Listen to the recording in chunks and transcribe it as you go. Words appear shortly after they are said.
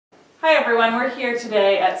Hi everyone, we're here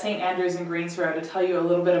today at St. Andrews in Greensboro to tell you a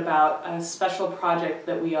little bit about a special project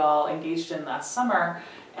that we all engaged in last summer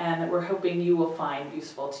and that we're hoping you will find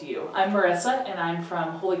useful to you. I'm Marissa and I'm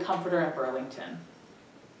from Holy Comforter in Burlington.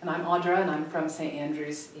 And I'm Audra and I'm from St.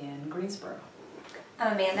 Andrews in Greensboro.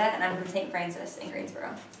 I'm Amanda and I'm from St. Francis in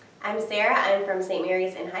Greensboro. I'm Sarah, I'm from St.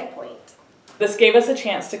 Mary's in High Point. This gave us a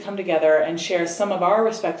chance to come together and share some of our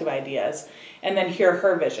respective ideas and then hear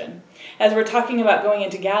her vision. As we're talking about going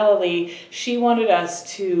into Galilee, she wanted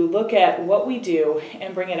us to look at what we do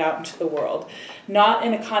and bring it out into the world. Not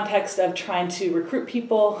in a context of trying to recruit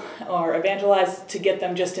people or evangelize to get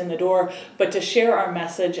them just in the door, but to share our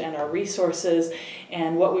message and our resources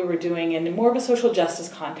and what we were doing in more of a social justice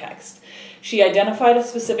context. She identified a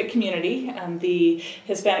specific community, the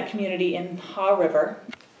Hispanic community in Haw River.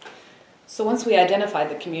 So once we identified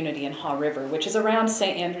the community in Haw River, which is around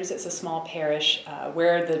St. Andrews, it's a small parish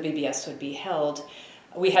where the VBS would be held,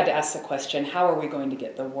 we had to ask the question, how are we going to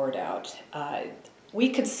get the word out?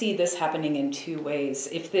 We could see this happening in two ways.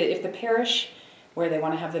 If the parish where they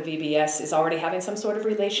want to have the VBS is already having some sort of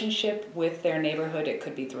relationship with their neighborhood, it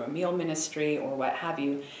could be through a meal ministry or what have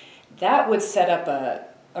you, that would set up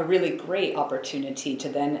a really great opportunity to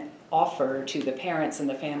then offer to the parents and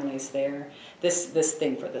the families there this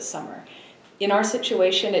thing for the summer. In our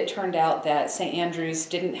situation, it turned out that St. Andrews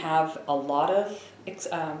didn't have a lot of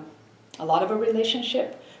a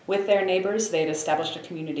relationship with their neighbors. They had established a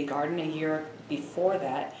community garden a year before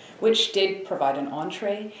that, which did provide an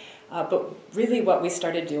entree. But really what we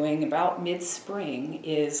started doing about mid-spring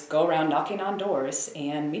is go around knocking on doors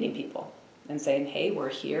and meeting people and saying, hey, we're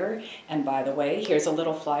here, and by the way, here's a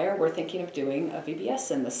little flyer, we're thinking of doing a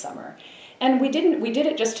VBS in the summer. And we did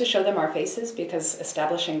it just to show them our faces, because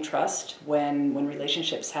establishing trust when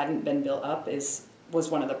relationships hadn't been built up was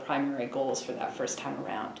one of the primary goals for that first time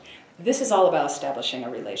around. This is all about establishing a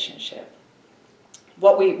relationship.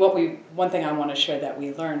 One thing I want to share that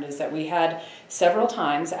we learned is that we had several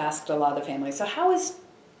times asked a lot of the families, so how is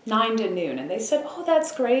 9 to noon? And they said, oh,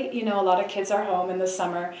 that's great, you know, a lot of kids are home in the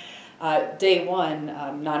summer. Day one,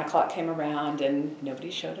 9 o'clock came around and nobody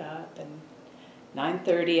showed up, and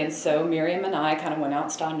 9:30, and so Miriam and I kind of went out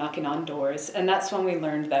and started knocking on doors, and that's when we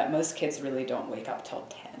learned that most kids really don't wake up till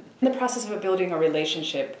 10. In the process of building a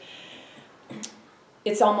relationship,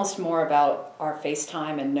 it's almost more about our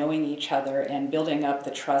FaceTime and knowing each other and building up the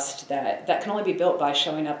trust that can only be built by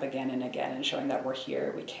showing up again and again and showing that we're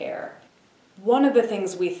here, we care. One of the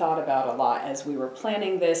things we thought about a lot as we were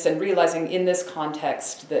planning this and realizing in this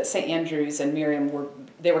context that St. Andrews and Miriam were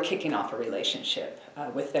kicking off a relationship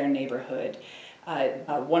with their neighborhood.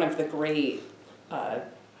 One of the great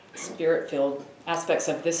spirit-filled aspects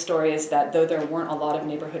of this story is that though there weren't a lot of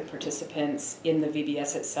neighborhood participants in the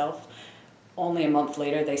VBS itself, only a month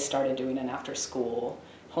later they started doing an after-school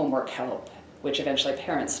homework help, which eventually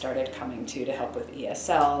parents started coming to help with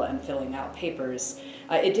ESL and filling out papers.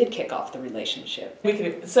 It did kick off the relationship.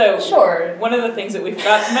 Sure. One of the things that we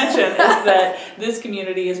forgot to mention is that this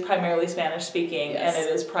community is primarily Spanish speaking, yes, and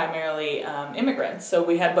it is primarily immigrants. So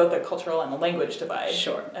we had both a cultural and a language divide,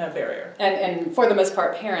 sure, barrier. And for the most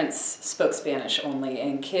part, parents spoke Spanish only,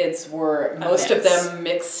 and kids were, most of them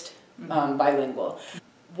mixed, bilingual.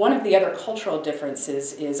 One of the other cultural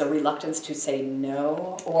differences is a reluctance to say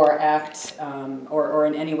no or act or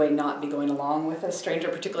in any way not be going along with a stranger,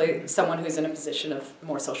 particularly someone who's in a position of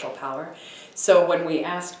more social power. So when we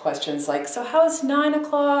asked questions like, so how's 9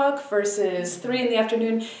 o'clock versus 3 in the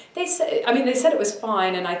afternoon, they said it was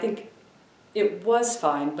fine, and I think it was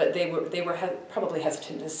fine, but they were probably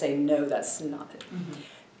hesitant to say no, that's not it. Mm-hmm.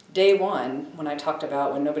 Day one, when I talked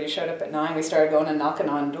about when nobody showed up at 9, we started going and knocking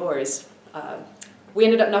on doors. We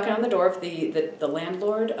ended up knocking on the door of the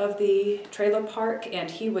landlord of the trailer park, and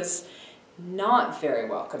he was not very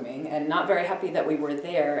welcoming and not very happy that we were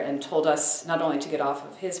there, and told us not only to get off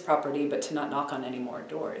of his property, but to not knock on any more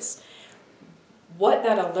doors. What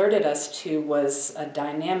that alerted us to was a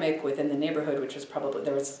dynamic within the neighborhood, which was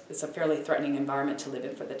it's a fairly threatening environment to live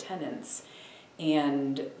in for the tenants.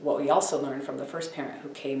 And what we also learned from the first parent who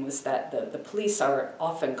came was that the police are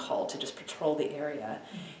often called to just patrol the area.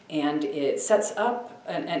 And it sets up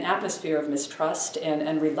an atmosphere of mistrust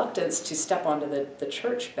and reluctance to step onto the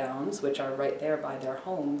church bounds, which are right there by their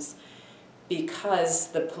homes, because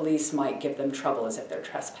the police might give them trouble as if they're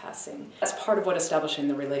trespassing. That's part of what establishing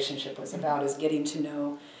the relationship was about, is getting to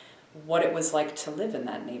know what it was like to live in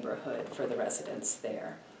that neighborhood for the residents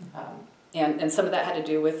there. And some of that had to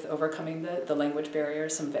do with overcoming the language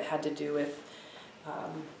barriers. Some of it had to do with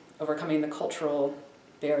overcoming the cultural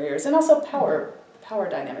barriers, and also power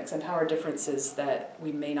dynamics and power differences that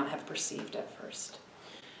we may not have perceived at first.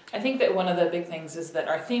 I think that one of the big things is that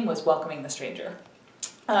our theme was welcoming the stranger.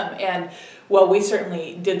 And while we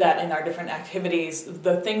certainly did that in our different activities,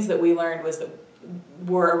 the things that we learned was that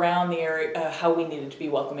were around the area, how we needed to be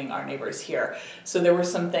welcoming our neighbors here. So there were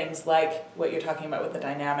some things like what you're talking about with the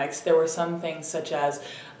dynamics. There were some things such as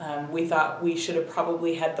we thought we should have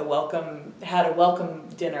probably had a welcome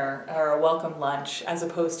dinner or a welcome lunch as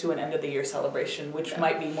opposed to an end of the year celebration, which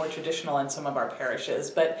might be more traditional in some of our parishes.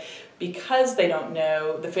 But because they don't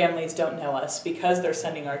know, the families don't know us, because they're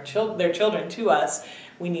sending their children to us,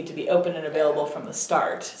 we need to be open and available from the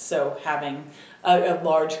start. So having a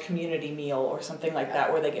large community meal or something like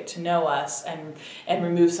that where they get to know us and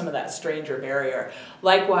remove some of that stranger barrier.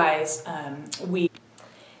 Likewise,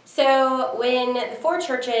 So when the 4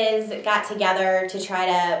 churches got together to try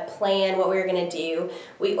to plan what we were going to do,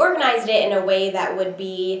 we organized it in a way that would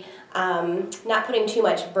be not putting too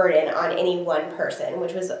much burden on any one person,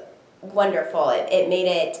 which was wonderful. It made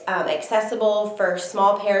it accessible for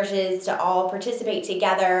small parishes to all participate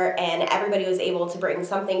together, and everybody was able to bring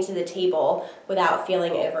something to the table without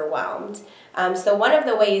feeling overwhelmed. So one of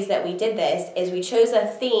the ways that we did this is we chose a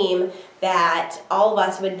theme that all of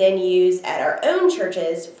us would then use at our own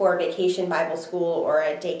churches for vacation Bible school or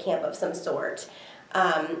a day camp of some sort.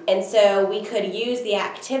 And so we could use the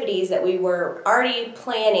activities that we were already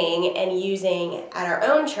planning and using at our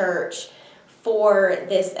own church for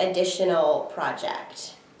this additional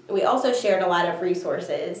project. We also shared a lot of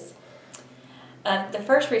resources. The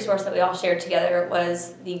first resource that we all shared together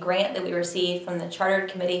was the grant that we received from the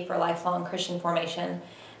Chartered Committee for Lifelong Christian Formation.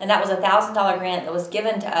 And that was a $1,000 grant that was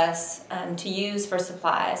given to us to use for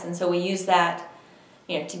supplies. And so we used that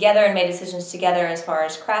together and made decisions together as far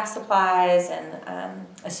as craft supplies and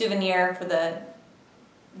a souvenir for the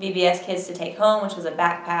VBS kids to take home, which was a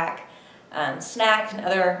backpack. Snacks and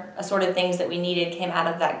other assorted things that we needed came out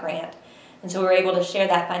of that grant. And so we were able to share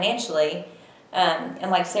that financially. And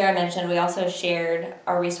like Sarah mentioned, we also shared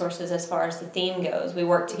our resources as far as the theme goes. We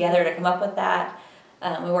worked together to come up with that.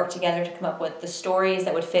 We worked together to come up with the stories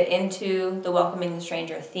that would fit into the Welcoming the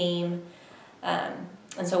Stranger theme.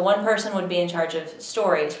 And so one person would be in charge of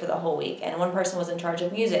stories for the whole week, and one person was in charge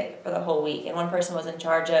of music for the whole week, and one person was in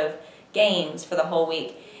charge of games for the whole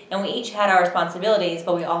week. And we each had our responsibilities,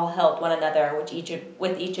 but we all helped one another with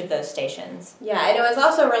each of those stations. Yeah, and it was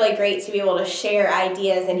also really great to be able to share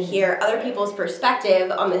ideas and hear other people's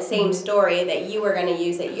perspective on the same story that you were going to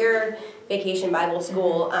use at your vacation Bible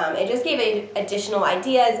school. It just gave additional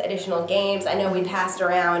ideas, additional games. I know we passed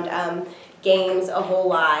around games a whole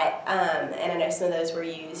lot, and I know some of those were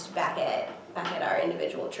used back at our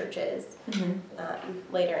individual churches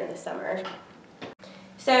later in the summer.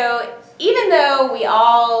 So even though we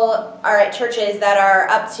all are at churches that are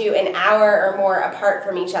up to an hour or more apart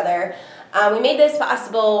from each other, we made this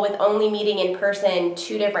possible with only meeting in person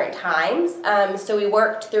 2 different times. So we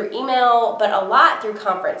worked through email, but a lot through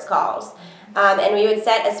conference calls. And we would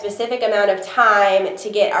set a specific amount of time to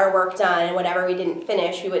get our work done, and whatever we didn't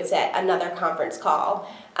finish, we would set another conference call.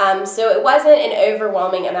 So it wasn't an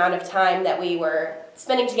overwhelming amount of time that we were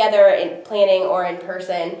spending together in planning or in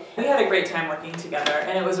person. We had a great time working together,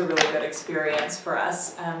 and it was a really good experience for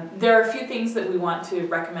us. There are a few things that we want to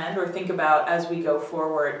recommend or think about as we go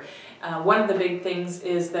forward. One of the big things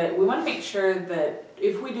is that we want to make sure that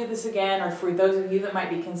if we do this again, or for those of you that might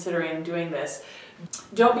be considering doing this,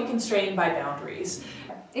 don't be constrained by boundaries.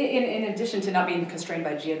 In addition to not being constrained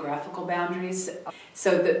by geographical boundaries,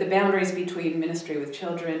 so the boundaries between ministry with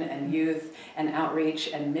children and youth and outreach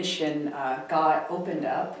and mission got opened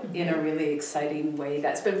up in a really exciting way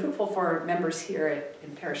that's been fruitful for members here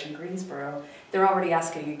in Parish in Greensboro. They're already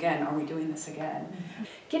asking again, are we doing this again?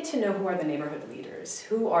 Get to know who are the neighborhood leaders,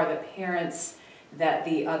 who are the parents that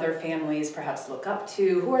the other families perhaps look up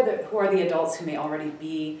to, who are the adults who may already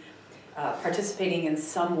be participating in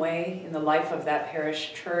some way in the life of that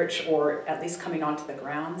parish church, or at least coming onto the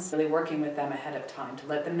grounds, really working with them ahead of time to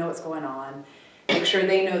let them know what's going on, make sure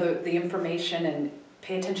they know the information, and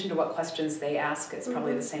pay attention to what questions they ask. It's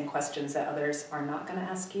probably the same questions that others are not going to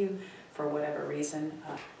ask you for whatever reason.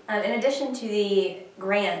 In addition to the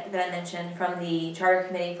grant that I mentioned from the Charter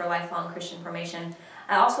Committee for Lifelong Christian Formation,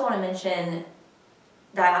 I also want to mention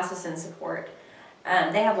diocesan support.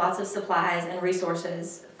 They have lots of supplies and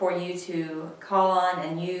resources for you to call on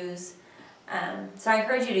and use. So I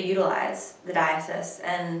encourage you to utilize the diocese,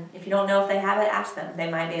 and if you don't know if they have it, ask them. They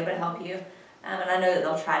might be able to help you, and I know that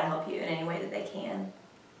they'll try to help you in any way that they can.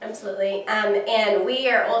 Absolutely. And we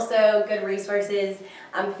are also good resources.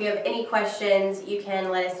 If you have any questions, you can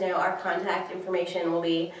let us know. Our contact information will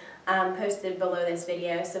be posted below this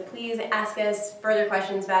video. So please ask us further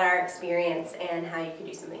questions about our experience and how you could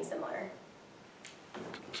do something similar.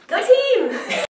 Go team!